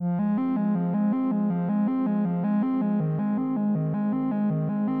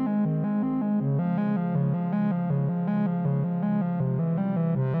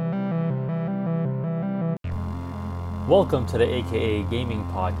Welcome to the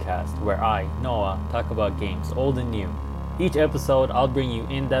AKAGaming podcast, where I, Noah, talk about games old and new. Each episode, I'll bring you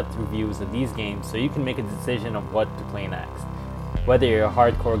in-depth reviews of these games so you can make a decision of what to play next. Whether you're a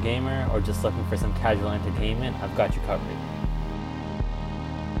hardcore gamer or just looking for some casual entertainment, I've got you covered.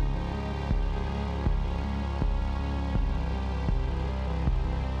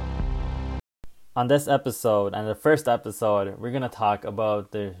 On this episode, and the first episode, we're going to talk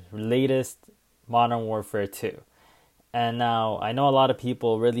about the latest Modern Warfare 2. And now, I know a lot of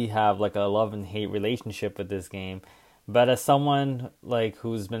people really have like a love and hate relationship with this game, but as someone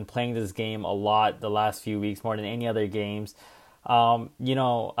who's been playing this game a lot the last few weeks, more than any other games,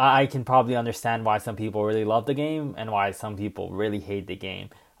 I can probably understand why some people really love the game and why some people really hate the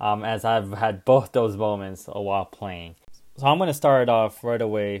game, as I've had both those moments while playing. So I'm going to start off right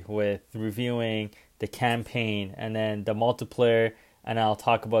away with reviewing the campaign and then the multiplayer, and I'll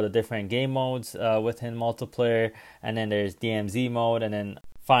talk about the different game modes within multiplayer, and then there's DMZ mode, and then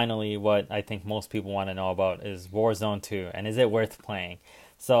finally what I think most people want to know about is Warzone 2, and is it worth playing?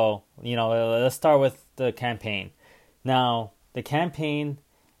 So, let's start with the campaign. Now, the campaign,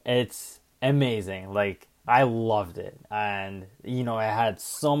 it's amazing. I loved it, and, it had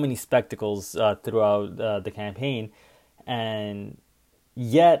so many spectacles throughout the campaign, and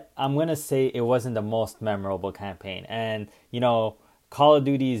yet I'm going to say it wasn't the most memorable campaign. And, Call of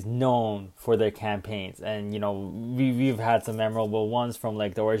Duty is known for their campaigns, and we've had some memorable ones from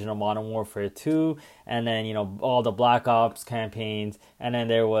the original Modern Warfare 2, and then all the Black Ops campaigns, and then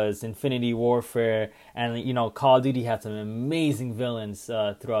there was Infinity Warfare, and Call of Duty had some amazing villains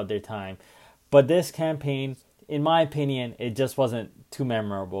throughout their time. But this campaign, in my opinion, it just wasn't too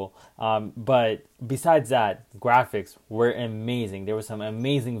memorable. But besides that, graphics were amazing. There were some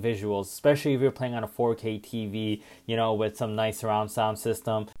amazing visuals, especially if you're playing on a 4K TV, with some nice surround sound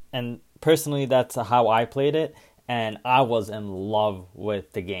system. And personally, that's how I played it, and I was in love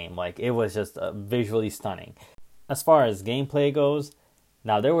with the game. It was just visually stunning. As far as gameplay goes,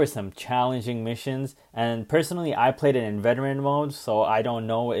 now there were some challenging missions, and personally I played it in veteran mode, so I don't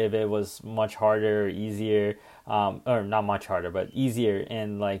know if it was much harder or easier, or not much harder, but easier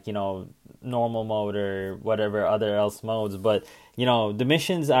in normal mode or whatever other else modes. But the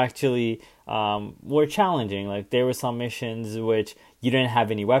missions actually were challenging. There were some missions which you didn't have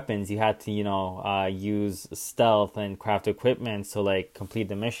any weapons. You had to use stealth and craft equipment to complete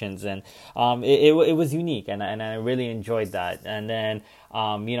the missions, and it was unique, and I really enjoyed that. And then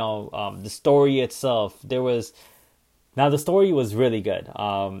the story itself, the story was really good.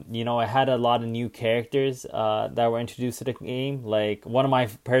 It had a lot of new characters that were introduced to the game. One of my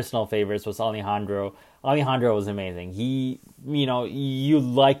personal favorites was Alejandro. Alejandro was amazing. He, you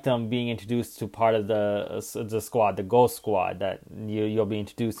liked him being introduced to part of the squad, the Ghost Squad that you'll be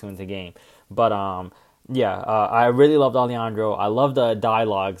introduced to in the game. But I really loved Alejandro. I loved the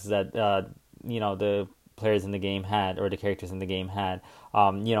dialogues that the players in the game had, or the characters in the game had.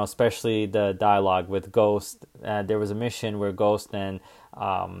 Especially the dialogue with Ghost. There was a mission where Ghost and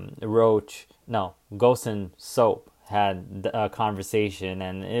Ghost and Soap had a conversation,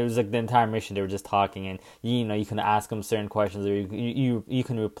 and it was the entire mission they were just talking, and you can ask them certain questions, or you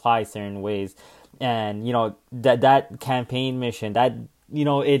can reply certain ways. And that campaign mission, that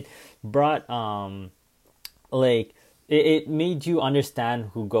it brought it made you understand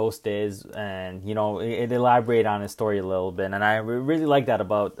who Ghost is, and it elaborated on his story a little bit, and I really like that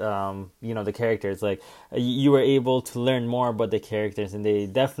about the characters. You were able to learn more about the characters, and they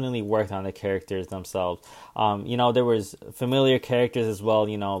definitely worked on the characters themselves. There was familiar characters as well,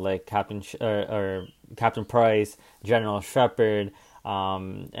 like Captain Price, General Shepard,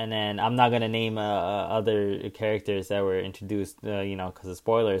 and then I'm not gonna name other characters that were introduced, because of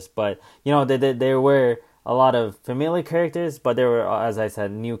spoilers. But there were a lot of familiar characters, but there were, as I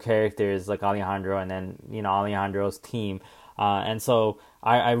said, new characters like Alejandro, and then Alejandro's team, and so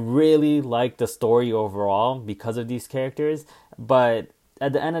I really liked the story overall because of these characters. But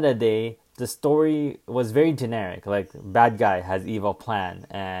at the end of the day, the story was very generic. Bad guy has evil plan,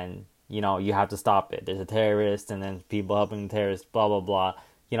 and you have to stop it. There's a terrorist, and then people helping the terrorist, blah blah blah.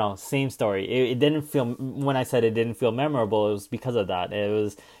 Same story. It didn't feel, when I said it didn't feel memorable, it was because of that. It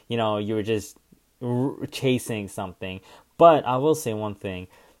was, you were just chasing something. But I will say one thing,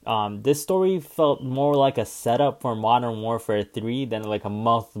 this story felt more like a setup for Modern Warfare 3 than a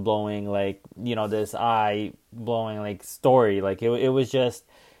mouth-blowing, this eye-blowing story. It was just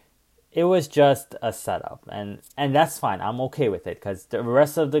a setup, and that's fine. I'm okay with it, because the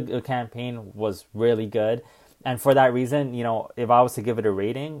rest of the campaign was really good. And for that reason, if I was to give it a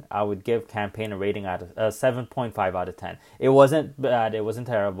rating, I would give campaign a rating out of 7.5 out of 10. It wasn't bad, it wasn't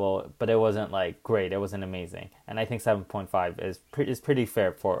terrible, but it wasn't like great, it wasn't amazing. And I think 7.5 is pretty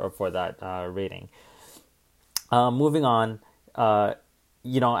fair for that rating. Moving on,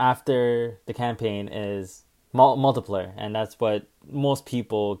 after the campaign is multiplayer, and that's what most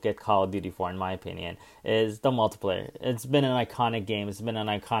people get Call of Duty for, in my opinion, is the multiplayer. It's been an iconic game, it's been an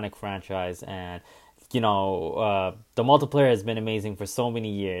iconic franchise, and the multiplayer has been amazing for so many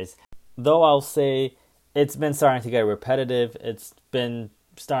years. Though I'll say it's been starting to get repetitive, it's been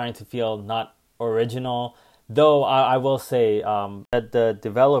starting to feel not original. Though I will say that the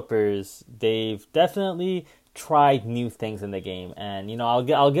developers, they've definitely tried new things in the game, and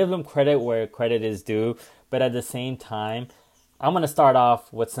I'll give them credit where credit is due. But at the same time, I'm gonna start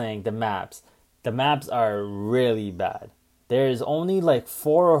off with saying the maps. The maps are really bad. There's only like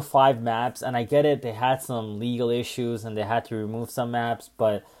 4 or 5 maps, and I get it, they had some legal issues and they had to remove some maps,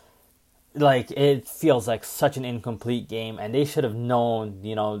 but like it feels like such an incomplete game, and they should have known,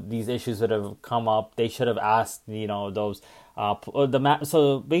 these issues would have come up. They should have asked, those the map.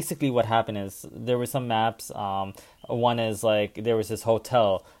 So basically what happened is there were some maps. One is like there was this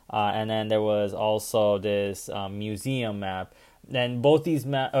hotel, and then there was also this museum map. And both these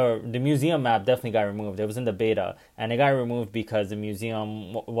the museum map definitely got removed. It was in the beta, and it got removed because the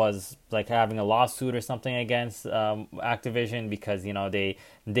museum was like having a lawsuit or something against Activision, because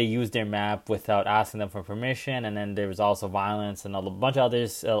they used their map without asking them for permission, and then there was also violence and a bunch of other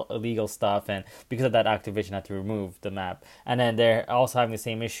illegal stuff, and because of that, Activision had to remove the map. And then they're also having the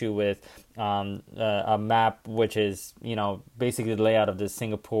same issue with a map which is basically the layout of the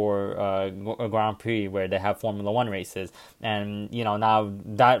Singapore Grand Prix, where they have Formula 1 races, and now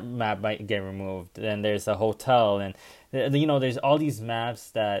that map might get removed. And there's a hotel, and there's all these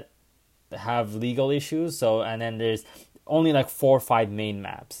maps that have legal issues. So, and then there's only like 4 or 5 main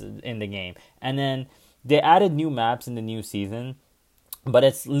maps in the game, and then they added new maps in the new season, but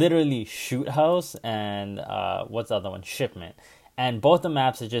it's literally Shoot House and what's the other one, Shipment. And both the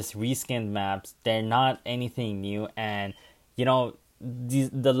maps are just reskinned maps. They're not anything new. And,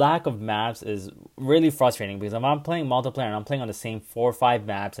 the lack of maps is really frustrating, because if I'm playing multiplayer and I'm playing on the same 4 or 5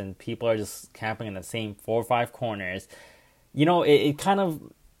 maps and people are just camping in the same 4 or 5 corners, it kind of...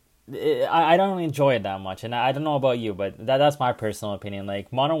 I don't enjoy it that much. And I don't know about you, but that's my personal opinion.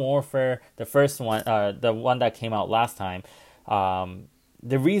 Like Modern Warfare, the first one, the one that came out last time,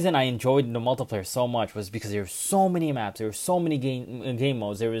 the reason I enjoyed the multiplayer so much was because there were so many maps, there were so many game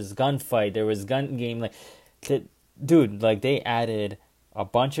modes. There was gunfight, there was gun game. Dude, like they added a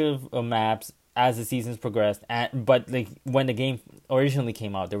bunch of maps as the seasons progressed. But like when the game originally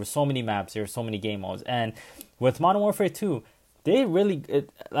came out, there were so many maps, there were so many game modes. And with Modern Warfare 2, they really...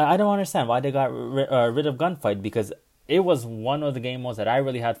 I don't understand why they got rid of gunfight, because it was one of the game modes that I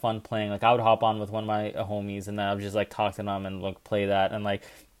really had fun playing. Like I would hop on with one of my homies, and then I would just like talk to them and like play that, and like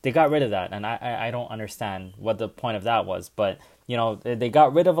they got rid of that, and I don't understand what the point of that was. But they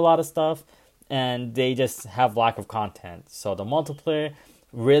got rid of a lot of stuff, and they just have lack of content. So the multiplayer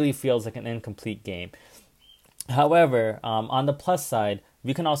really feels like an incomplete game. However, on the plus side,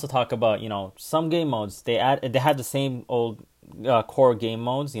 we can also talk about some game modes. They had the same old core game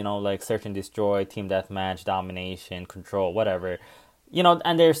modes, like Search and Destroy, Team Deathmatch, Domination, Control, whatever,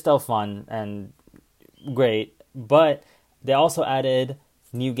 and they're still fun and great. But they also added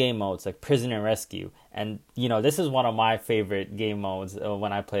new game modes like Prisoner Rescue, and this is one of my favorite game modes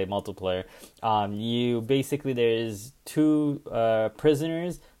when I play multiplayer. There's 2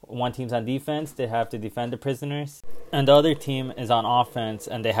 prisoners. One team's on defense, they have to defend the prisoners, and the other team is on offense,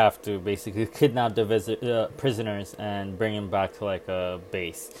 and they have to basically kidnap the prisoners and bring them back to like a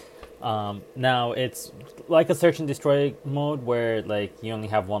base. Now it's like a search and destroy mode where like you only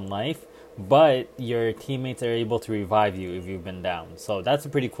have 1 life, but your teammates are able to revive you if you've been down. So that's a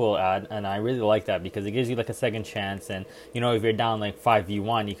pretty cool add, and I really like that because it gives you like a second chance. And if you're down like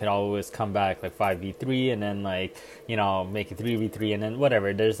 5v1, you could always come back like 5v3, and then like make it 3v3, and then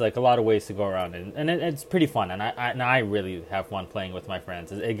whatever. There's like a lot of ways to go around it, and it's pretty fun. And I really have fun playing with my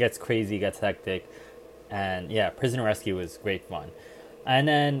friends. It gets crazy, it gets hectic, and yeah, Prisoner Rescue is great fun. And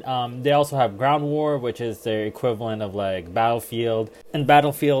then they also have Ground War, which is their equivalent of like Battlefield. And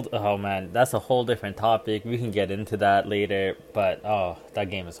Battlefield, oh man, that's a whole different topic. We can get into that later, but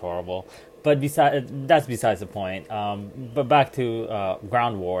that game is horrible. But that's besides the point. But back to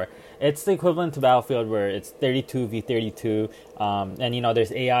Ground War. It's the equivalent to Battlefield, where it's 32v32, and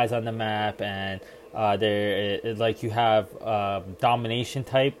there's AIs on the map, and you have domination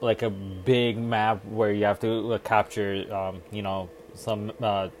type, like a big map where you have to capture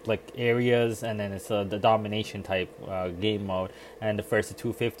like areas, and then it's the domination type game mode, and the first to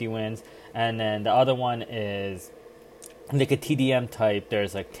 250 wins, and then the other one is like a TDM type.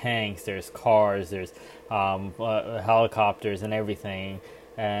 There's like tanks, there's cars, there's helicopters and everything,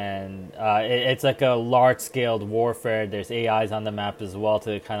 and it's like a large scaled warfare. There's AIs on the map as well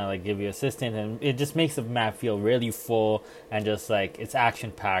to kind of like give you assistance, and it just makes the map feel really full and just like it's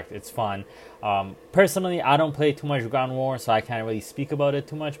action packed. It's fun. Personally, I don't play too much Ground War, so I can't really speak about it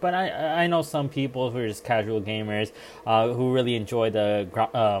too much, but I know some people who are just casual gamers who really enjoy the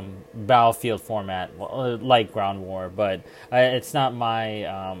Battlefield format, like Ground War, but it's not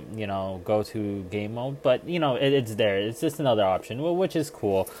my go-to game mode, but it's there. It's just another option, which is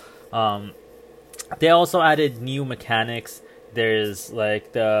cool. They also added new mechanics. There's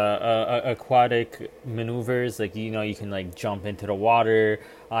like the aquatic maneuvers, like you can like jump into the water,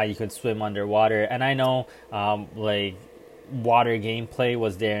 you can swim underwater, and I know like water gameplay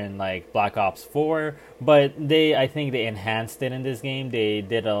was there in like Black Ops 4, but I think they enhanced it in this game. They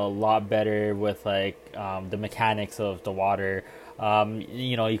did a lot better with like the mechanics of the water.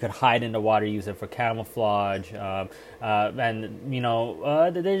 You could hide in the water, use it for camouflage, and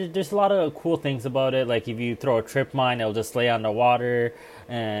there's a lot of cool things about it. Like if you throw a trip mine, it'll just lay on the water,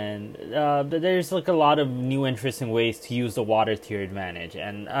 and there's like a lot of new interesting ways to use the water to your advantage.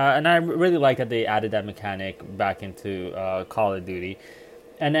 And I really like that they added that mechanic back into Call of Duty.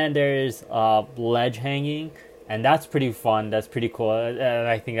 And then there's ledge hanging. And that's pretty fun. That's pretty cool. And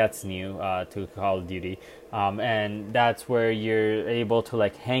I think that's new to Call of Duty. And that's where you're able to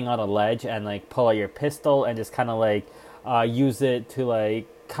like hang on a ledge and like pull out your pistol and just kind of like use it to like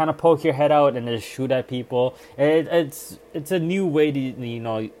kind of poke your head out and just shoot at people. It's a new way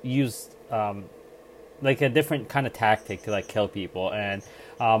to use like a different kind of tactic to like kill people, and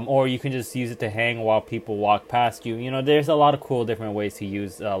or you can just use it to hang while people walk past you. There's a lot of cool different ways to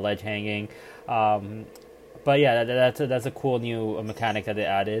use ledge hanging. But yeah, that's a cool new mechanic that they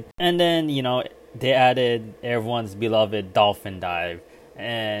added. And then, they added everyone's beloved dolphin dive.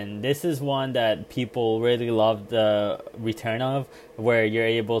 And this is one that people really love the return of, where you're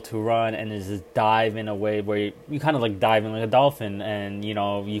able to run and just dive in a way where you kind of like dive in like a dolphin, and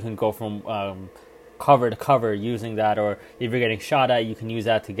you can go from cover to cover using that, or if you're getting shot at, you can use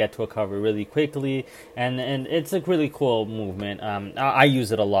that to get to a cover really quickly, and it's a really cool movement. I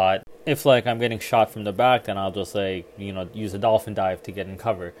use it a lot. If like I'm getting shot from the back, then I'll just like use a dolphin dive to get in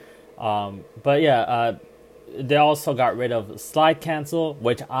cover. But yeah, they also got rid of slide cancel,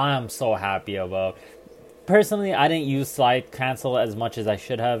 which I'm so happy about. Personally, I didn't use slide cancel as much as I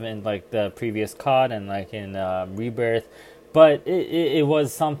should have in like the previous COD and like in Rebirth, but it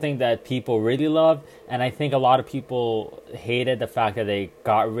was something that people really loved, and I think a lot of people hated the fact that they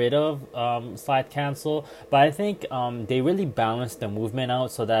got rid of slide cancel. But I think they really balanced the movement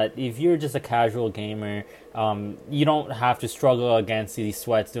out so that if you're just a casual gamer, you don't have to struggle against these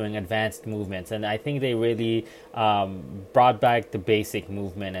sweats doing advanced movements. And I think they really brought back the basic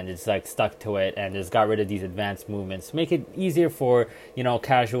movement and just like stuck to it and just got rid of these advanced movements to make it easier for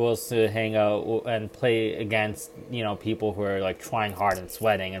casuals to hang out and play against people who are like trying hard and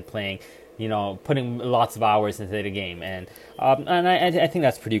sweating and playing, putting lots of hours into the game. And I think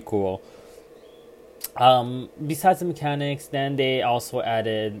that's pretty cool. Besides the mechanics, then they also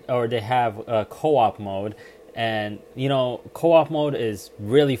added, or they have a co-op mode, and co-op mode is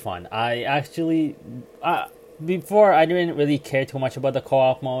really fun. I actually before I didn't really care too much about the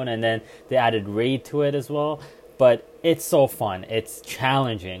co-op mode, and then they added raid to it as well. But it's so fun. It's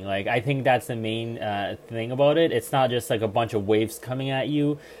challenging. Like, I think that's the main thing about it. It's not just like a bunch of waves coming at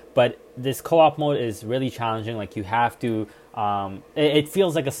you, but this co-op mode is really challenging. Like, you have to it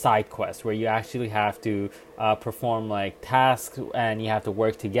feels like a side quest where you actually have to perform like tasks, and you have to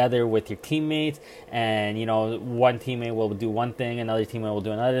work together with your teammates, and one teammate will do one thing, another teammate will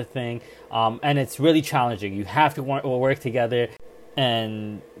do another thing, and it's really challenging. You have to work together,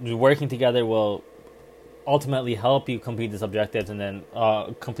 and working together will ultimately help you complete these objectives and then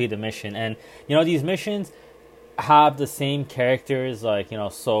complete the mission. And these missions have the same characters, like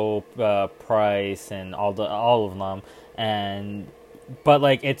Soap, Price, and all of them, but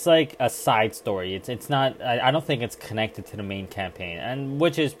like it's like a side story. It's not. I don't think it's connected to the main campaign, and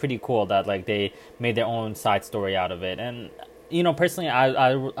which is pretty cool that like they made their own side story out of it. And personally,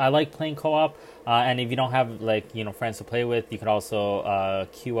 I like playing co-op. And if you don't have like friends to play with, you could also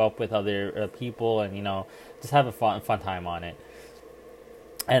queue up with other people and just have a fun time on it.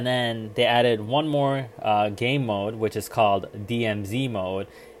 And then they added one more game mode, which is called DMZ mode.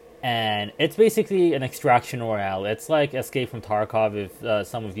 and it's basically an extraction royale. It's like Escape from Tarkov. If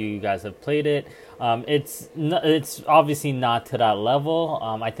some of you guys have played it, it's obviously not to that level.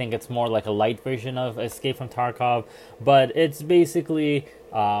 I think it's more like a light version of Escape from Tarkov, but it's basically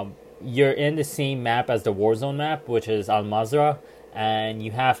you're in the same map as the Warzone map, which is Al Mazrah, and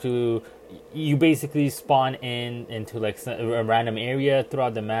you basically spawn into like a random area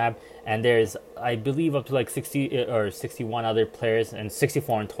throughout the map, and there's, I believe, up to like 60 or 61 other players, and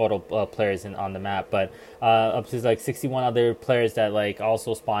 64 in total players on the map, but up to like 61 other players that like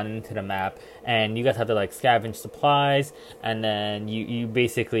also spawn into the map, and you guys have to like scavenge supplies, and then you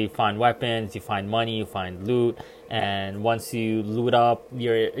basically find weapons, you find money, you find loot, and once you loot up,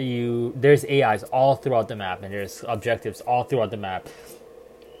 there's AIs all throughout the map, and there's objectives all throughout the map.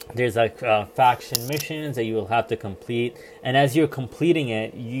 There's like faction missions that you will have to complete, and as you're completing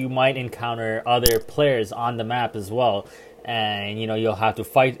it, you might encounter other players on the map as well, and you'll have to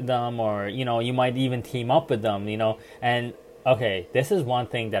fight them, or you might even team up with them. And okay, this is one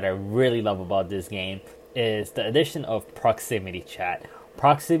thing that I really love about this game, is the addition of proximity chat.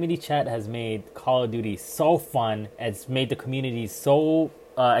 Proximity chat has made Call of Duty so fun. It's made the community so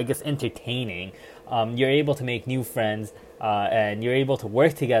I guess entertaining. You're able to make new friends, and you're able to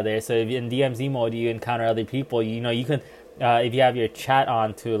work together. So if in DMZ mode you encounter other people, you can, if you have your chat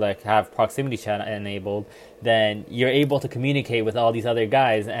on to like have proximity chat enabled, then you're able to communicate with all these other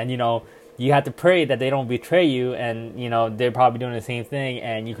guys, and you have to pray that they don't betray you, and they're probably doing the same thing,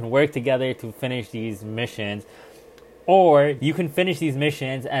 and you can work together to finish these missions. Or you can finish these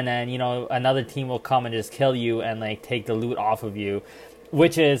missions, and then another team will come and just kill you and like take the loot off of you,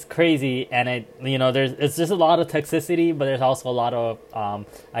 which is crazy. And it's just a lot of toxicity, but there's also a lot of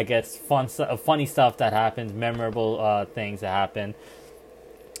I guess funny stuff that happens, memorable things that happen.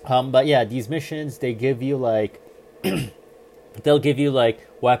 But yeah, these missions, they give you like they'll give you like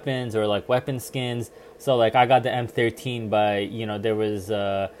weapons or like weapon skins. So like I got the M13 by there was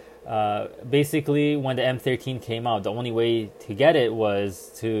basically when the M13 came out, the only way to get it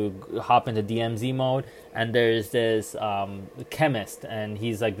was to hop into DMZ mode, and there's this chemist, and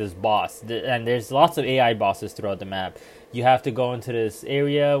he's like this boss, and there's lots of AI bosses throughout the map. You have to go into this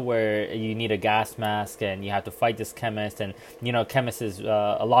area where you need a gas mask, and you have to fight this chemist, and chemist is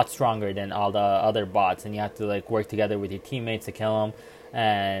a lot stronger than all the other bots, and you have to like work together with your teammates to kill him.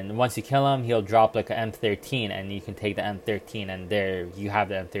 And once you kill him, he'll drop like an M13, and you can take the M13, and there you have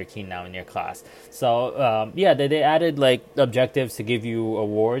the M13 now in your class. So yeah, they added like objectives to give you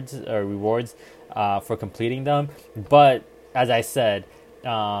awards or rewards for completing them. But as I said,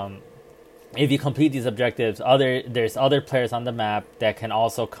 if you complete these objectives, there's other players on the map that can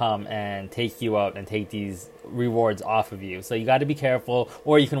also come and take you out and take these rewards off of you. So you got to be careful,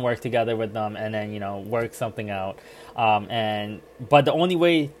 or you can work together with them and then work something out. But the only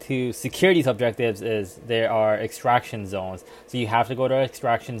way to secure these objectives is there are extraction zones. So you have to go to an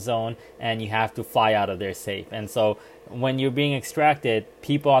extraction zone, and you have to fly out of there safe. And so when you're being extracted,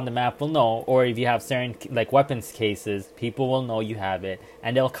 people on the map will know, or if you have certain like weapons cases, people will know you have it,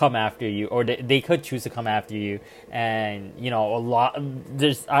 and they'll come after you, or they could choose to come after you. And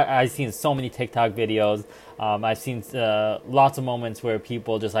I've seen so many TikTok videos. I've seen lots of moments where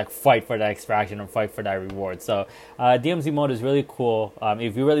people just like fight for that extraction or fight for that reward. So DMZ mode is really cool.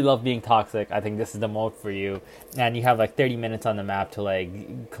 If you really love being toxic, I think this is the mode for you. And you have like 30 minutes on the map to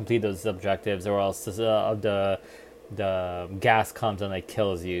like complete those objectives, or else the gas comes and like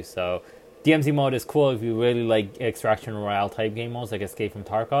kills you. So DMZ mode is cool if you really like extraction royale type game modes like Escape from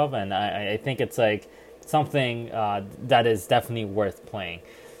Tarkov, and I think it's like something that is definitely worth playing.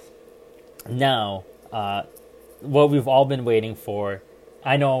 Now, what we've all been waiting for,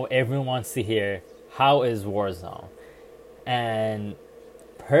 I know everyone wants to hear, how is Warzone? And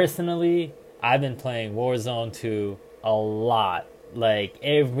personally, I've been playing Warzone 2 a lot. Like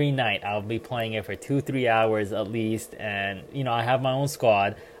every night I'll be playing it for 2-3 hours at least, and I have my own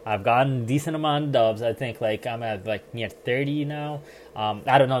squad. I've gotten a decent amount of dubs. I think like I'm at like near 30 now.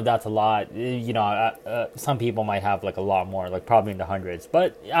 I don't know if that's a lot. Some people might have like a lot more, like probably in the hundreds,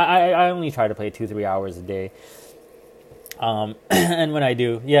 but I only try to play 2-3 hours a day. And when I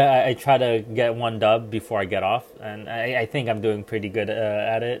do, I try to get one dub before I get off, and I think I'm doing pretty good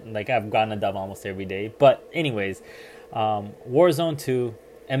at it. Like I've gotten a dub almost every day. But anyways, Warzone 2,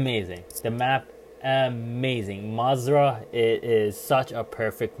 amazing. The map, amazing. Mazrah, it is such a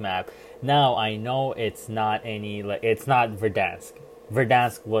perfect map. Now I know it's not Verdansk.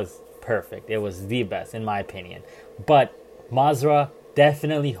 Verdansk was perfect. It was the best in my opinion. But Mazrah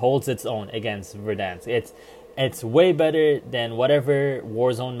definitely holds its own against Verdansk. It's way better than whatever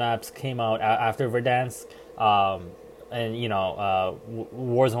Warzone maps came out after Verdansk. and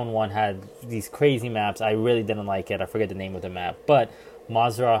Warzone 1 had these crazy maps. I really didn't like it. I forget the name of the map, but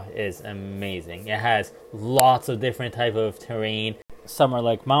Mazrah is amazing. It has lots of different type of terrain. Some are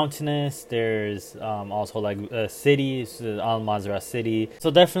like mountainous. There's also like cities, Al Mazrah City.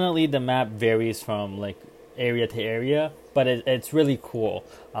 So definitely the map varies from like area to area, but it's really cool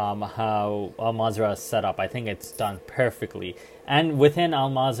how Al Mazrah is set up. I think it's done perfectly. And within Al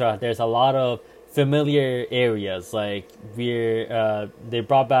Mazrah, there's a lot of familiar areas. Like they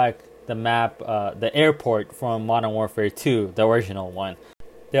brought back the map, the airport from Modern Warfare 2, the original one.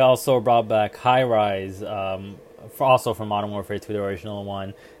 They also brought back High Rise, also from Modern Warfare 2, the original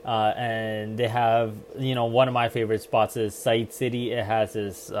one. And they have, one of my favorite spots is Side City. It has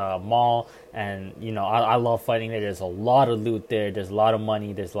this mall, and, I love fighting there. There's a lot of loot there. There's a lot of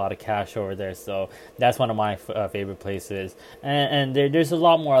money. There's a lot of cash over there. So that's one of my favorite places. And there's a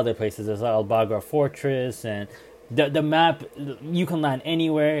lot more other places. There's Al Bagra Fortress, and the map, you can land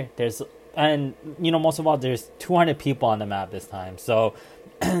anywhere. Most of all, there's 200 people on the map this time. So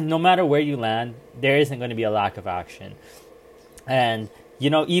no matter where you land, there isn't going to be a lack of action. And,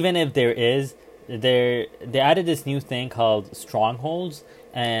 even if there is, they added this new thing called Strongholds.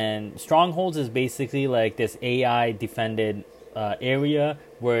 And Strongholds is basically like this AI defended area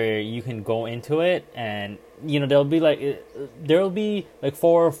where you can go into it, and there'll be like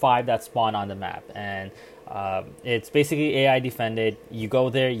 4 or 5 that spawn on the map, and it's basically AI defended. You go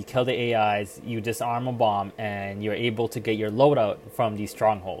there, you kill the AIs, you disarm a bomb, and you're able to get your loadout from these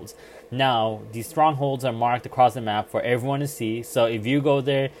strongholds. Now, these strongholds are marked across the map for everyone to see, so if you go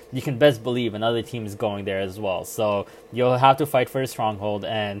there, you can best believe another team is going there as well. So you'll have to fight for the stronghold,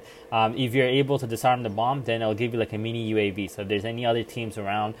 and if you're able to disarm the bomb, then it'll give you like a mini UAV. So if there's any other teams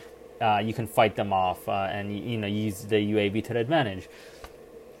around, you can fight them off and use the UAV to the advantage.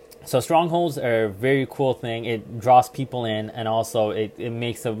 So strongholds are a very cool thing. It draws people in, and also it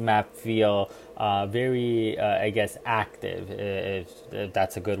makes the map feel very, active, if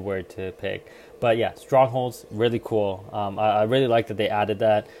that's a good word to pick. But yeah, strongholds, really cool. I really like that they added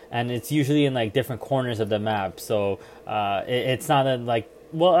that, and it's usually in like different corners of the map. So it's not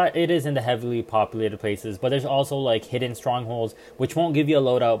it is in the heavily populated places, but there's also like hidden strongholds, which won't give you a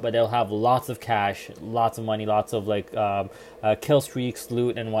loadout, but they'll have lots of cash, lots of money, lots of kill streaks,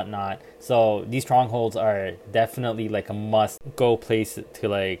 loot, and whatnot. So these strongholds are definitely like a must-go place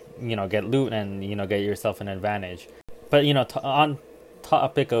to get loot and get yourself an advantage. But on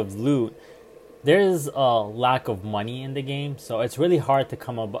topic of loot, there is a lack of money in the game, so it's really hard to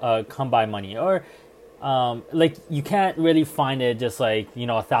come by money, or you can't really find it just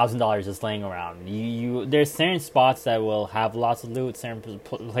 $1,000 just laying around. There's certain spots that will have lots of loot, certain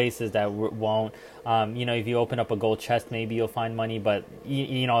places that won't. If you open up a gold chest, maybe you'll find money, but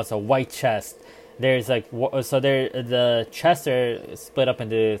it's a white chest. There's the chests are split up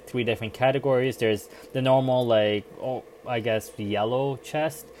into 3 different categories. There's the normal the yellow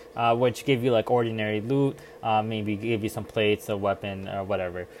chest, which give you ordinary loot, maybe give you some plates, a weapon, or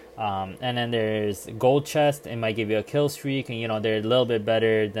whatever. And then there's gold chest. It might give you a kill streak, and they're a little bit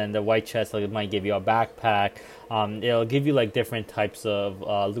better than the white chest. It might give you a backpack. It'll give you different types of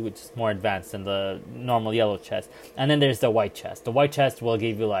loot, just more advanced than the normal yellow chest. And then there's the white chest. The white chest will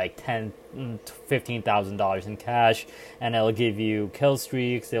give you $10,000 to $15,000 in cash, and it'll give you kill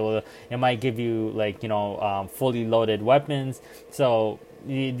streaks. It might give you fully loaded weapons. So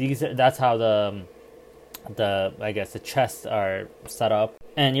that's how the chests are set up,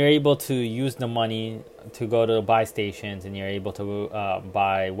 and you're able to use the money to go to buy stations, and you're able to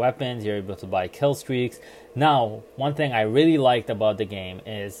buy weapons, you're able to buy kill streaks. Now, one thing I really liked about the game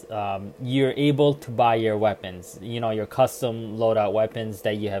is you're able to buy your weapons, your custom loadout weapons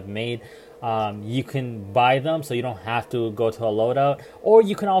that you have made. You can buy them, so you don't have to go to a loadout, or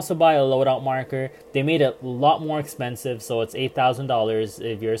you can also buy a loadout marker. They made it a lot more expensive, so it's $8,000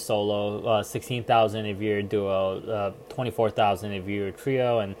 if you're solo, $16,000 if you're duo, $24,000 if you're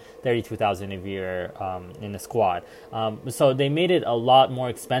trio, and $32,000 if you're in a squad. So they made it a lot more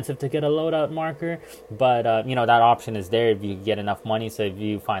expensive to get a loadout marker, but that option is there if you get enough money. So if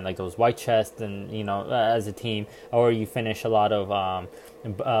you find those white chests, and as a team, or you finish a lot of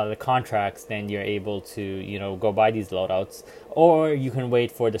the contracts, then you're able to go buy these loadouts, or you can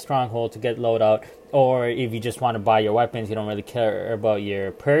wait for the stronghold to get loadout, or if you just want to buy your weapons, you don't really care about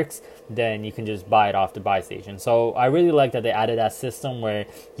your perks, then you can just buy it off the buy station. So I really like that they added that system where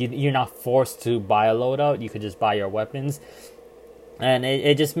you're not forced to buy a loadout. You could just buy your weapons, and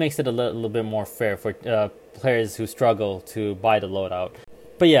it just makes it a little bit more fair for players who struggle to buy the loadout.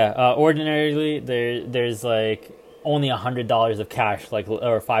 But yeah, ordinarily there's only $100 of cash, like,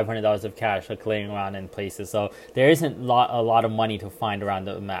 or $500 of cash, like, laying around in places. So there isn't a lot of money to find around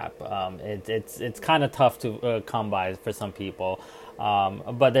the map. It's kind of tough to come by for some people.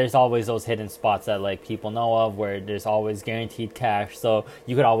 But there's always those hidden spots that like people know of where there's always guaranteed cash. So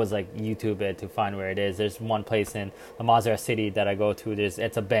you could always like YouTube it to find where it is. There's one place in the Mazara city that I go to.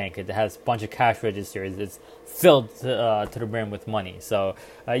 It's a bank. It has a bunch of cash registers. It's filled to the brim with money. So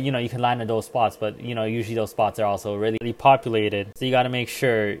you can land in those spots, but usually those spots are also really, really populated. So you got to make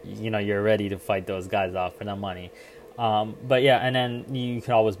sure you're ready to fight those guys off for that money. But yeah, and then you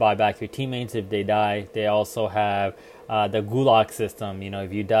can always buy back your teammates if they die. They also have the gulag system.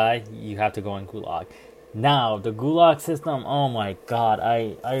 If you die, you have to go in gulag. Now, the gulag system, oh my god,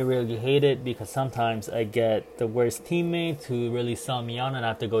 I really hate it because sometimes I get the worst teammates who really sell me on and I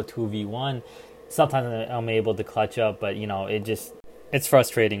have to go 2v1. Sometimes I'm able to clutch up, but it's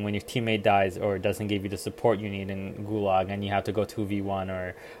frustrating when your teammate dies or doesn't give you the support you need in gulag and you have to go 2v1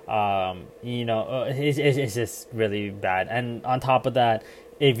 or it's just really bad. And on top of that,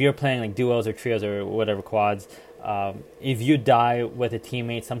 if you're playing like duos or trios or whatever quads, if you die with a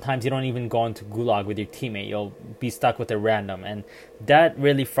teammate, sometimes you don't even go into gulag with your teammate. You'll be stuck with a random, and that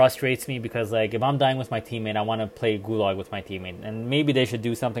really frustrates me because like if I'm dying with my teammate, I want to play gulag with my teammate, and maybe they should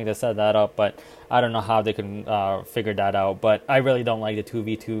do something to set that up, but I don't know how they can figure that out. But I really don't like the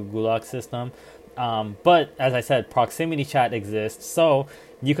 2v2 gulag system. But as I said, proximity chat exists, so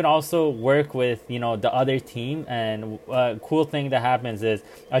you can also work with the other team, and a cool thing that happens is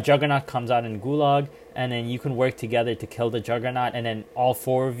a juggernaut comes out in gulag, and then you can work together to kill the juggernaut, and then all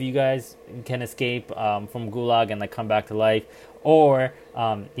four of you guys can escape from gulag and like come back to life. Or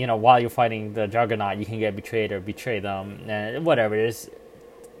while you're fighting the juggernaut, you can get betrayed or betray them, and whatever it is.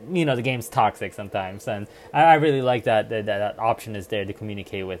 The game's toxic sometimes, and I really like that option is there to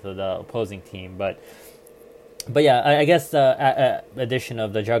communicate with the opposing team. But yeah, I guess the addition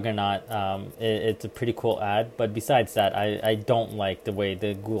of the Juggernaut, it's a pretty cool add. But besides that, I don't like the way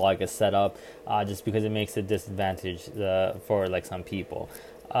the Gulag is set up, just because it makes a disadvantage for like some people.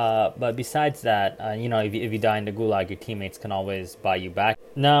 But besides that, if you die in the Gulag, your teammates can always buy you back.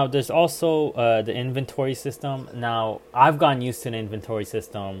 Now, there's also the inventory system. Now, I've gotten used to the inventory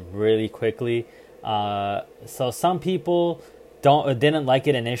system really quickly. So some people didn't like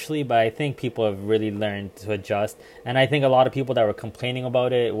it initially, but I think people have really learned to adjust. And I think a lot of people that were complaining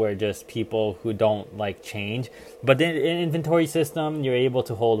about it were just people who don't like change. But in inventory system, you're able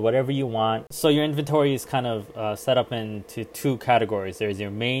to hold whatever you want. So your inventory is kind of set up into two categories. There's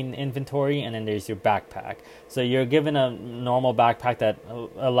your main inventory, and then there's your backpack. So you're given a normal backpack that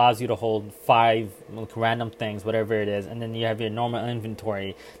allows you to hold 5 random things, whatever it is. And then you have your normal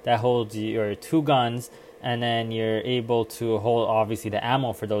inventory that holds your 2 guns, and then you're able to hold obviously the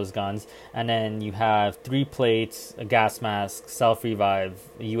ammo for those guns, and then you have 3 plates, a gas mask, self-revive,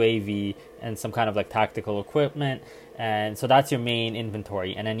 UAV, and some kind of like tactical equipment. And so that's your main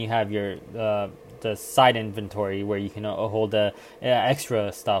inventory. And then you have your the side inventory where you can hold the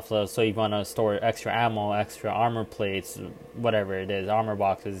extra stuff. So you want to store extra ammo, extra armor plates, whatever it is, armor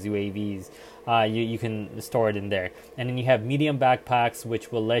boxes, UAVs, you can store it in there. And then you have medium backpacks,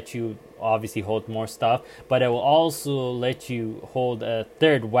 which will let you obviously hold more stuff, but it will also let you hold a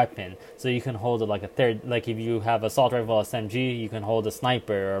third weapon. So you can hold like a third, like if you have assault rifle SMG, you can hold a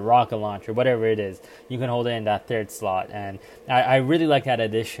sniper or a rocket launcher, whatever it is, you can hold it in that third slot. And I really like that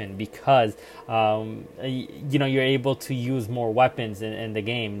addition because you're able to use more weapons in the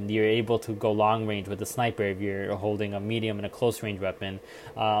game. You're able to go long range with the sniper if you're holding a medium and a close range weapon,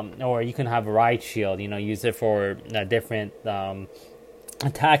 or you can have a ride shield, use it for different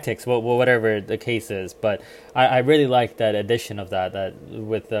tactics, whatever the case is. But I really like that addition of that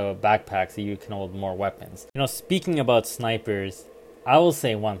with the backpacks, you can hold more weapons. Speaking about snipers, I will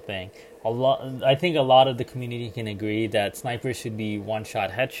say one thing. I think a lot of the community can agree that snipers should be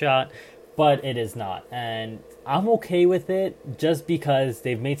one-shot headshot, but it is not. And I'm okay with it just because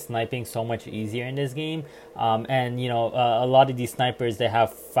they've made sniping so much easier in this game. And a lot of these snipers, they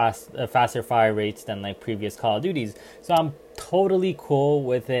have faster fire rates than like previous Call of Duties. So I'm totally cool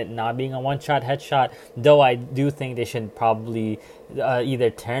with it not being a one-shot headshot, though I do think they should probably either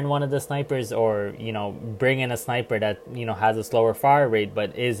turn one of the snipers or bring in a sniper that has a slower fire rate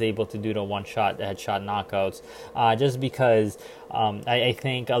but is able to do the one-shot headshot knockouts, just because I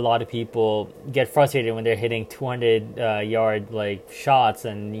think a lot of people get frustrated when they're hitting 200 yard like shots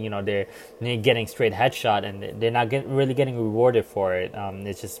and they're getting straight headshot and they're not really getting rewarded for it.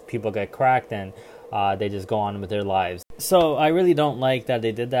 It's just people get cracked and they just go on with their lives. So I really don't like that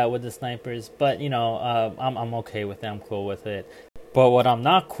they did that with the snipers, but I'm okay with it. I'm cool with it. But what I'm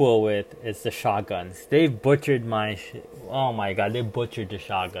not cool with is the shotguns. They've butchered oh my god, they butchered the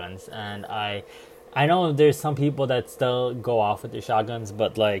shotguns, and I know there's some people that still go off with the shotguns,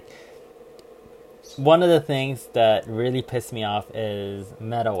 but like one of the things that really pissed me off is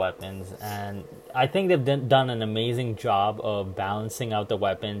meta weapons, and I think they've done an amazing job of balancing out the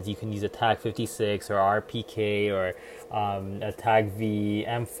weapons. You can use a Tag 56 or RPK or a Tag V,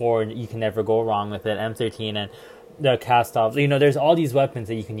 M4. You can never go wrong with it. M13 and the cast-offs. There's all these weapons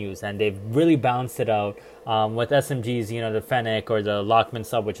that you can use, and they've really balanced it out. With SMGs, the Fennec or the Lockman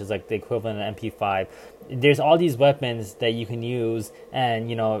sub, which is like the equivalent of MP5. There's all these weapons that you can use, and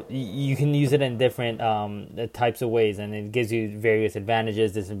you can use it in different types of ways, and it gives you various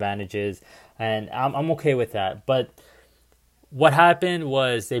advantages, disadvantages, and I'm okay with that. But what happened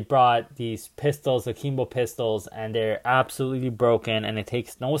was they brought these pistols, akimbo pistols, and they're absolutely broken, and it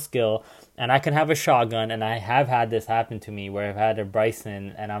takes no skill. And I can have a shotgun, and I have had this happen to me where I've had a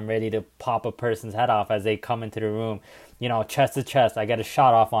Bryson, and I'm ready to pop a person's head off as they come into the room, chest to chest. I get a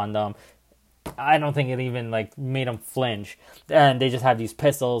shot off on them. I don't think it even like made them flinch, and they just have these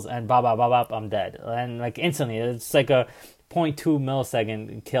pistols, and I'm dead, and like instantly. It's like a 0.2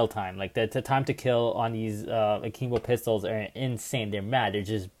 millisecond kill time. Like the time to kill on these akimbo pistols are insane. They're mad. They're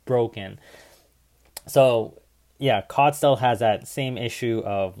just broken. So yeah, COD still has that same issue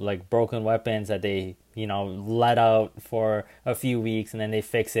of like broken weapons that they let out for a few weeks, and then they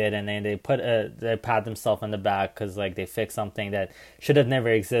fix it, and then they pat themselves on the back because like they fixed something that should have never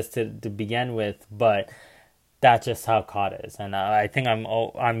existed to begin with. But that's just how COD is, and I think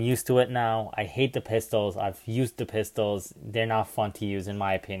I'm used to it now. I hate the pistols. I've used the pistols. They're not fun to use in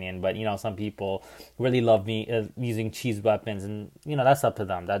my opinion, but some people really love me using cheese weapons, and that's up to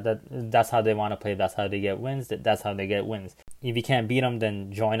them. That's how they want to play. That's how they get wins. That's how they get wins. If you can't beat them,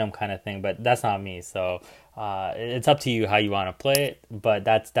 then join them, kind of thing. But that's not me. So it's up to you how you want to play it. But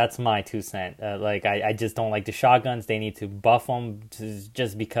that's my 2 cents. I just don't like the shotguns. They need to buff them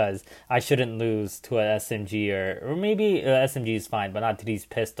just because I shouldn't lose to a SMG or maybe SMG is fine, but not to these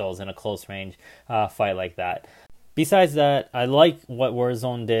pistols in a close range fight like that. Besides that, I like what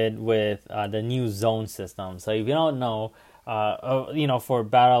Warzone did with the new zone system. So if you don't know, for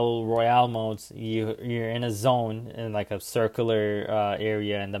battle royale modes, you're in a zone in like a circular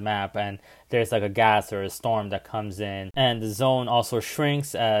area in the map, and there's like a gas or a storm that comes in, and the zone also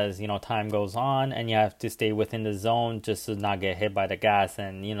shrinks as time goes on, and you have to stay within the zone just to not get hit by the gas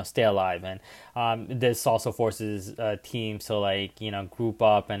and stay alive. And this also forces teams to like group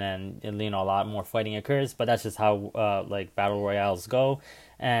up, and then a lot more fighting occurs. But that's just how like battle royales go.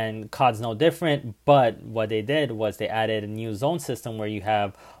 And COD's no different, but what they did was they added a new zone system where you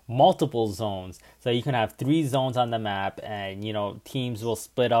have multiple zones. So you can have 3 zones on the map, and teams will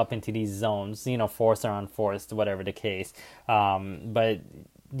split up into these zones, forced or unforced, whatever the case. But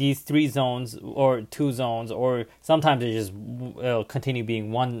these 3 zones or 2 zones, or sometimes it'll continue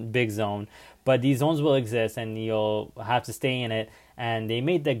being one big zone, but these zones will exist, and you'll have to stay in it. And they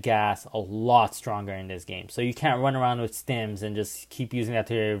made the gas a lot stronger in this game. So you can't run around with stims and just keep using that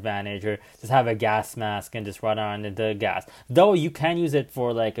to your advantage, or just have a gas mask and just run around in the gas. Though you can use it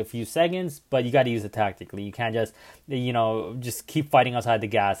for like a few seconds, but you got to use it tactically. You can't just, just keep fighting outside the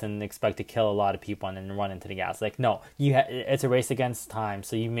gas and expect to kill a lot of people and then run into the gas. Like, no, it's a race against time.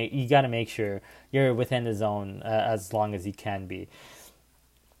 So you got to make sure you're within the zone as long as you can be.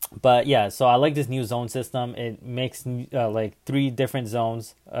 But yeah, so I like this new zone system. It makes like 3 different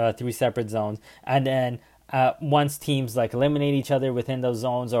zones, 3 separate zones, and then once teams like eliminate each other within those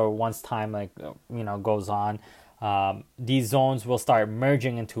zones, or once time goes on, these zones will start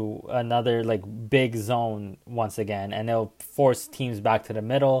merging into another like big zone once again, and it'll force teams back to the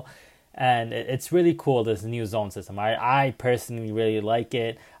middle. And it's really cool, this new zone system. I personally really like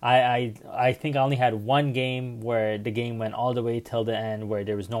it. I think I only had one game where the game went all the way till the end where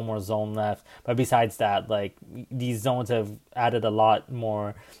there was no more zone left. But besides that, like, these zones have added a lot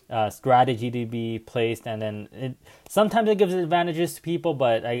more strategy to be placed. And then sometimes it gives advantages to people,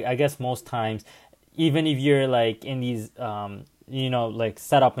 but I guess most times, even if you're like in these, like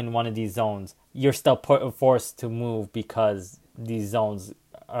set up in one of these zones, you're still forced to move because these zones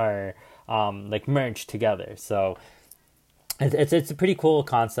are like merged together. So it's a pretty cool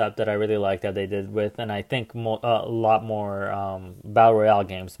concept that I really like that they did with, and I think a lot more battle royale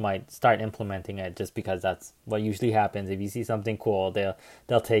games might start implementing it, just because that's what usually happens. If you see something cool,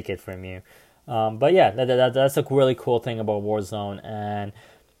 they'll take it from you. But yeah, that's a really cool thing about Warzone. And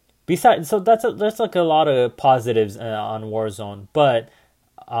besides, so that's like a lot of positives on Warzone, but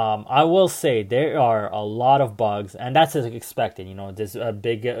I will say there are a lot of bugs, and that's as expected. You know, this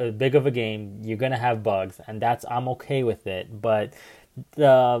big of a game, you're gonna have bugs, and I'm okay with it. But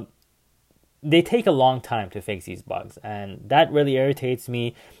the they take a long time to fix these bugs, and that really irritates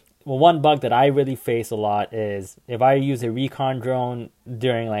me. Well, one bug that I really face a lot is if I use a recon drone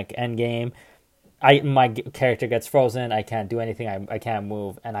during like end game, my character gets frozen. I can't do anything. I can't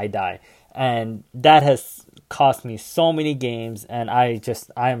move, and I die. And that has cost me so many games. And I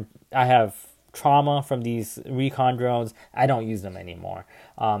have trauma from these recon drones. I don't use them anymore.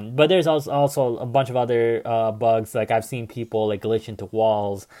 But there's also a bunch of other bugs. Like I've seen people like glitch into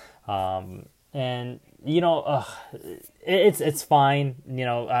walls, and it's fine.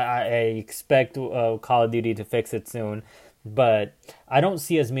 I expect Call of Duty to fix it soon, but I don't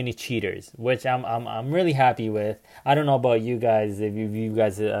see as many cheaters, which I'm really happy with. I don't know about you guys, if you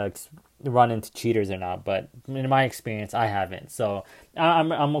guys run into cheaters or not, but in my experience, I haven't. So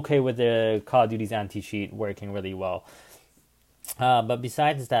I'm okay with the Call of Duty's anti-cheat working really well. But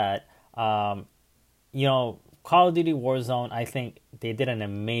besides that, Call of Duty Warzone, I think they did an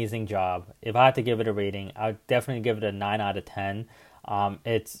amazing job. If I had to give it a rating, I would definitely give it a 9 out of 10.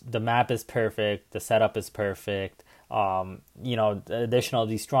 The map is perfect, the setup is perfect. Additional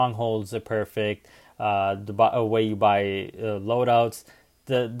these strongholds are perfect. The way you buy loadouts,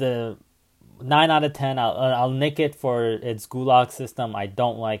 the 9 out of 10. I'll nick it for its gulag system. I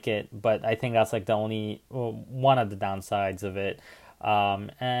don't like it, but I think that's like the only one of the downsides of it.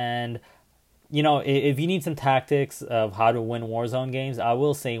 And if you need some tactics of how to win Warzone games, I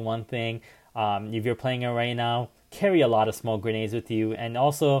will say one thing. If you're playing it right now, carry a lot of smoke grenades with you. And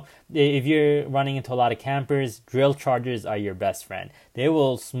also, if you're running into a lot of campers, drill charges are your best friend. They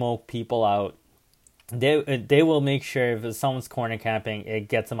will smoke people out. They will make sure if someone's corner camping, it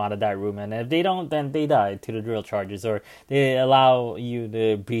gets them out of that room. And if they don't, then they die to the drill charges, or they allow you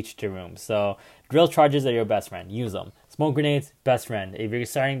to breach the room. So drill charges are your best friend. Use them. Smoke grenades, best friend. If you're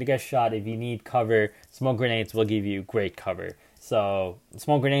starting to get shot, if you need cover, smoke grenades will give you great cover. So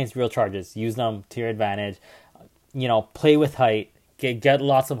smoke grenades, drill charges, use them to your advantage. Play with height, get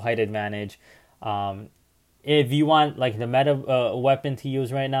lots of height advantage. If you want like the meta weapon to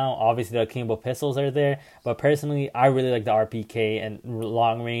use right now, obviously the akimbo pistols are there. But personally, I really like the RPK and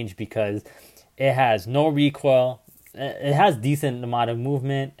long range because it has no recoil. It has decent amount of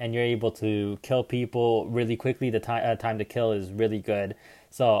movement, and you're able to kill people really quickly. The time to kill is really good.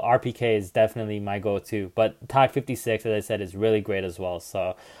 So RPK is definitely my go-to. But TAC 56, as I said, is really great as well.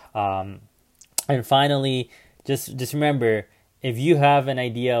 So, and finally, just remember, if you have an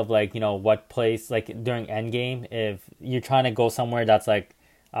idea of like what place like during endgame, if you're trying to go somewhere that's like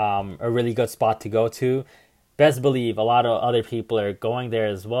a really good spot to go to, best believe a lot of other people are going there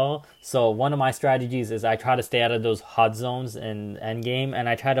as well. So one of my strategies is I try to stay out of those hot zones in endgame, and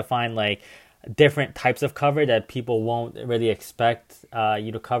I try to find like different types of cover that people won't really expect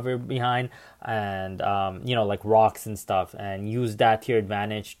you to cover behind, and like rocks and stuff, and use that to your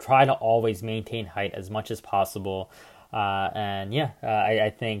advantage. Try to always maintain height as much as possible.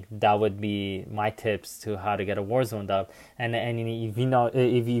 I think that would be my tips to how to get a Warzone dub. And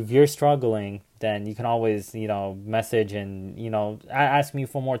if you're struggling, then you can always message and ask me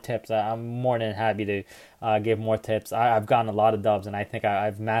for more tips. I'm more than happy to give more tips. I've gotten a lot of dubs, and I think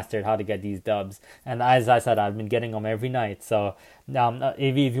I've mastered how to get these dubs. And as I said, I've been getting them every night. So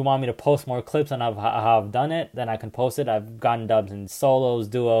if you want me to post more clips on how I've done it, then I can post it. I've gotten dubs in solos,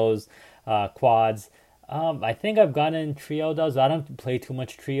 duos, quads. I think I've gotten trio dubs. I don't play too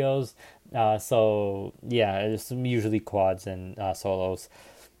much trios. So yeah, it's usually quads and solos.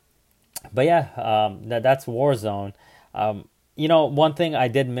 But yeah, that's Warzone. One thing I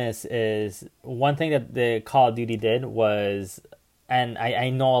did miss is one thing that the Call of Duty did was, and I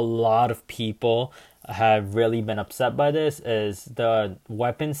know a lot of people have really been upset by this, is the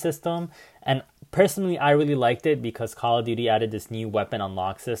weapon system. And personally, I really liked it because Call of Duty added this new weapon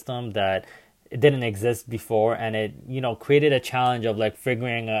unlock system that it didn't exist before, and it created a challenge of like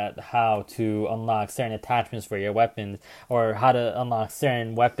figuring out how to unlock certain attachments for your weapons, or how to unlock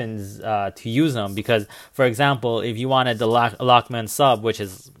certain weapons to use them. Because for example, if you wanted the Lockman sub, which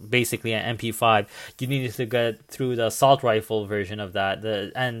is basically an MP5, you needed to get through the assault rifle version of that.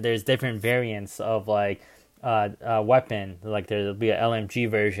 And there's different variants of like weapon, like there'll be a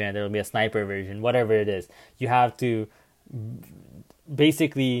LMG version, there'll be a sniper version, whatever it is. You have to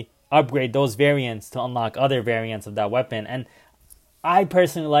basically upgrade those variants to unlock other variants of that weapon. And I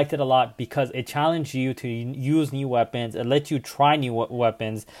personally liked it a lot because it challenged you to use new weapons. It let you try new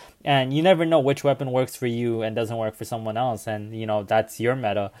weapons, and you never know which weapon works for you and doesn't work for someone else. And that's your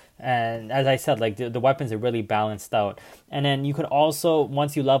meta. And as I said, like the weapons are really balanced out. And then you could also,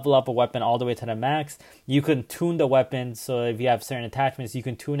 once you level up a weapon all the way to the max, you can tune the weapon. So if you have certain attachments, you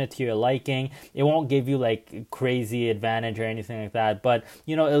can tune it to your liking. It won't give you like crazy advantage or anything like that, but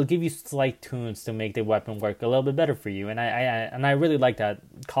it'll give you slight tunes to make the weapon work a little bit better for you. And I really like that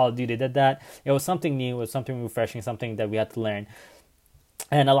Call of Duty did that. It was something new, it was something refreshing, something that we had to learn.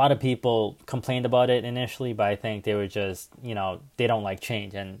 And a lot of people complained about it initially, but I think they were just, they don't like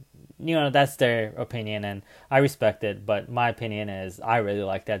change. And, that's their opinion, and I respect it. But my opinion is I really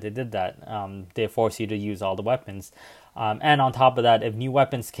like that they did that. They force you to use all the weapons. And on top of that, if new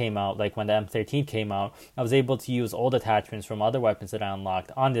weapons came out, like when the M13 came out, I was able to use old attachments from other weapons that I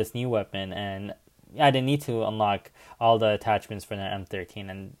unlocked on this new weapon. And I didn't need to unlock all the attachments for the M13.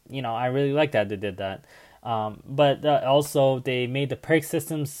 And, I really like that they did that. But also they made the perk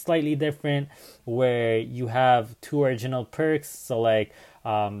system slightly different, where you have two original perks. So like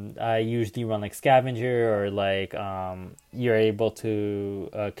I usually run like scavenger, or like you're able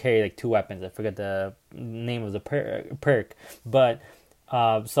to carry like two weapons. I forget the name of the perk, but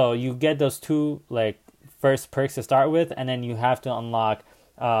so you get those two like first perks to start with, and then you have to unlock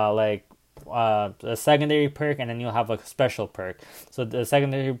a secondary perk, and then you'll have a special perk. So the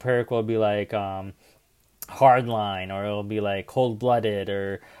secondary perk will be like hardline, or it'll be like cold-blooded,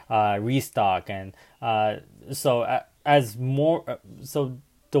 or restock. And so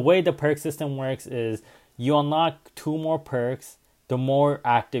the way the perk system works is you unlock two more perks the more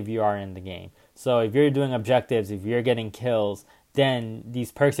active you are in the game. So if you're doing objectives, if you're getting kills, then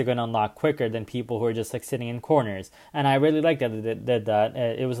these perks are going to unlock quicker than people who are just like sitting in corners. And I really like that they did that.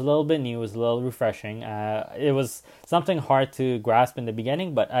 It was a little bit new, it was a little refreshing. It was something hard to grasp in the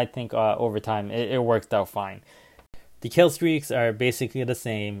beginning, but I think over time it worked out fine. The kill streaks are basically the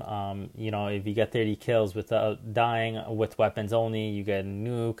same. If you get 30 kills without dying with weapons only, you get a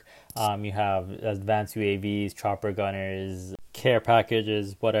nuke. You have advanced UAVs, chopper gunners, care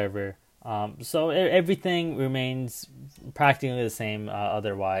packages, whatever. So everything remains practically the same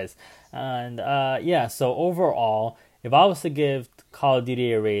otherwise. And so overall, if I was to give Call of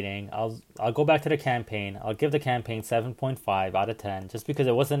Duty a rating, I'll go back to the campaign. I'll give the campaign 7.5 out of 10, just because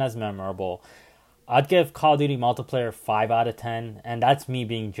it wasn't as memorable. I'd give Call of Duty multiplayer 5 out of 10, and that's me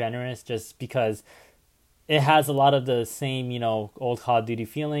being generous, just because it has a lot of the same, old Call of Duty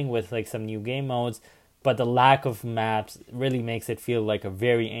feeling with like some new game modes, but the lack of maps really makes it feel like a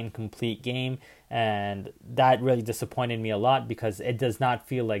very incomplete game, and that really disappointed me a lot, because it does not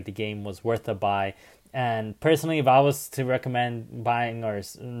feel like the game was worth a buy. And personally, if I was to recommend buying or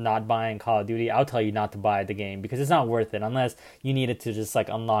not buying Call of Duty, I'll tell you not to buy the game, because it's not worth it unless you need it to just like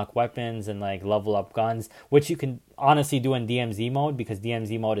unlock weapons and like level up guns, which you can honestly do in DMZ mode, because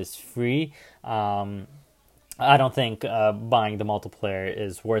DMZ mode is free. I don't think buying the multiplayer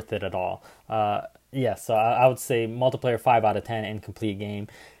is worth it at all. So I would say multiplayer 5 out of 10, incomplete game.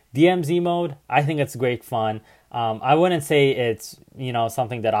 DMZ mode, I think it's great fun. I wouldn't say it's,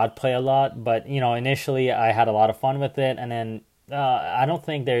 something that I'd play a lot, but, initially I had a lot of fun with it. And then I don't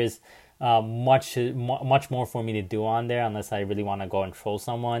think there's much more for me to do on there, unless I really want to go and troll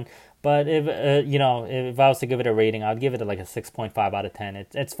someone. But if I was to give it a rating, I'd give it like a 6.5 out of 10.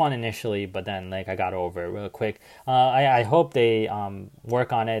 It's fun initially, but then like I got over it real quick. I hope they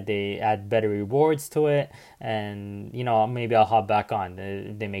work on it. They add better rewards to it, and maybe I'll hop back on.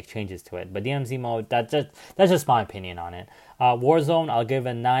 They make changes to it. But DMZ mode, that's just my opinion on it. Warzone, I'll give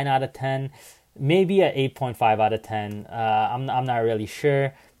a 9 out of 10, maybe a 8.5 out of 10. I'm not really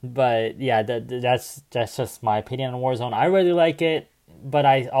sure, but yeah, that's just my opinion on Warzone. I really like it, but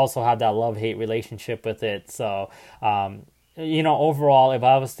I also have that love-hate relationship with it. So, overall, if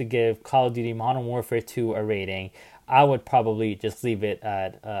I was to give Call of Duty Modern Warfare 2 a rating, I would probably just leave it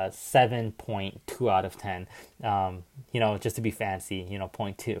at 7.2 out of 10. Just to be fancy,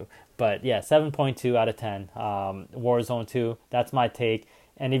 0.2. But yeah, 7.2 out of 10. Warzone 2, that's my take.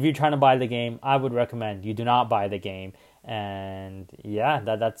 And if you're trying to buy the game, I would recommend you do not buy the game. And yeah,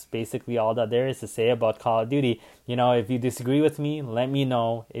 that's basically all that there is to say about Call of Duty. If you disagree with me, let me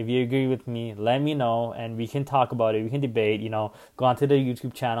know. If you agree with me, let me know, and we can talk about it. We can debate. Go onto the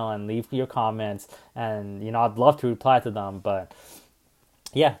YouTube channel and leave your comments, and I'd love to reply to them. But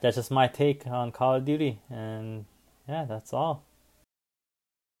yeah, that's just my take on Call of Duty, and yeah, that's all.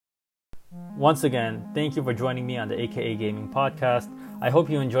 Once again, thank you for joining me on the AKAGaming podcast. I hope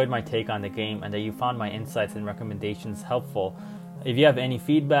you enjoyed my take on the game and that you found my insights and recommendations helpful. If you have any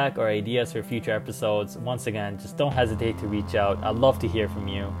feedback or ideas for future episodes, once again, just don't hesitate to reach out. I'd love to hear from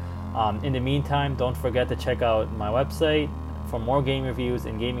you. In the meantime, don't forget to check out my website for more game reviews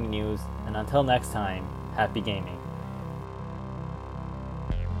and gaming news. And until next time, happy gaming.